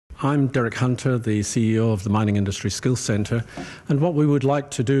I'm Derek Hunter, the CEO of the Mining Industry Skills Centre, and what we would like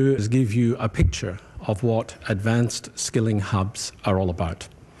to do is give you a picture of what advanced skilling hubs are all about.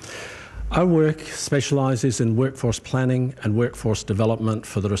 Our work specialises in workforce planning and workforce development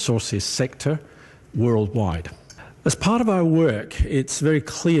for the resources sector worldwide. As part of our work, it's very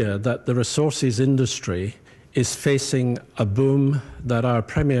clear that the resources industry is facing a boom that our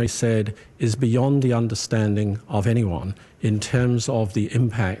Premier said is beyond the understanding of anyone in terms of the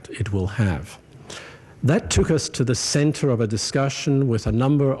impact it will have. That took us to the centre of a discussion with a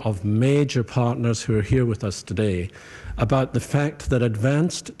number of major partners who are here with us today about the fact that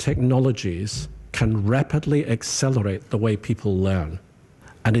advanced technologies can rapidly accelerate the way people learn.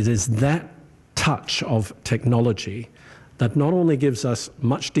 And it is that touch of technology that not only gives us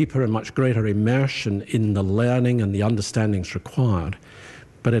much deeper and much greater immersion in the learning and the understandings required,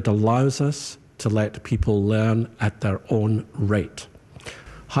 but it allows us to let people learn at their own rate.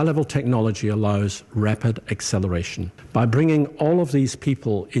 High-level technology allows rapid acceleration. By bringing all of these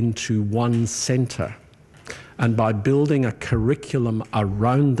people into one centre and by building a curriculum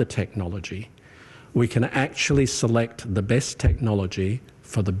around the technology, we can actually select the best technology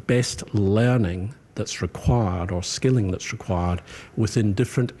for the best learning that's required or skilling that's required within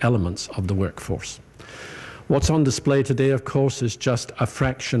different elements of the workforce. What's on display today, of course, is just a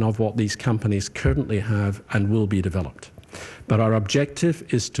fraction of what these companies currently have and will be developed. But our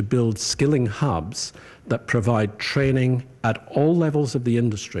objective is to build skilling hubs that provide training at all levels of the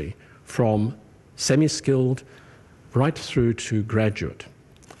industry, from semi-skilled right through to graduate,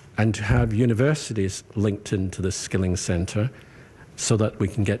 and to have universities linked into the skilling centre so that we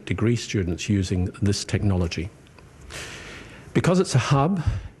can get degree students using this technology. Because it's a hub,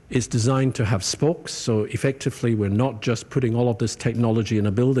 it's designed to have spokes, so effectively we're not just putting all of this technology in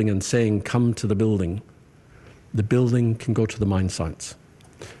a building and saying, come to the building. The building can go to the mine sites.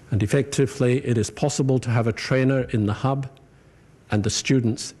 And effectively, it is possible to have a trainer in the hub and the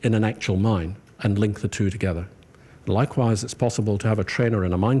students in an actual mine and link the two together. Likewise, it's possible to have a trainer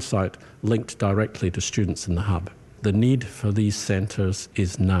in a mine site linked directly to students in the hub. The need for these centres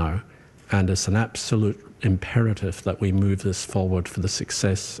is now, and it's an absolute imperative that we move this forward for the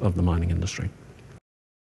success of the mining industry.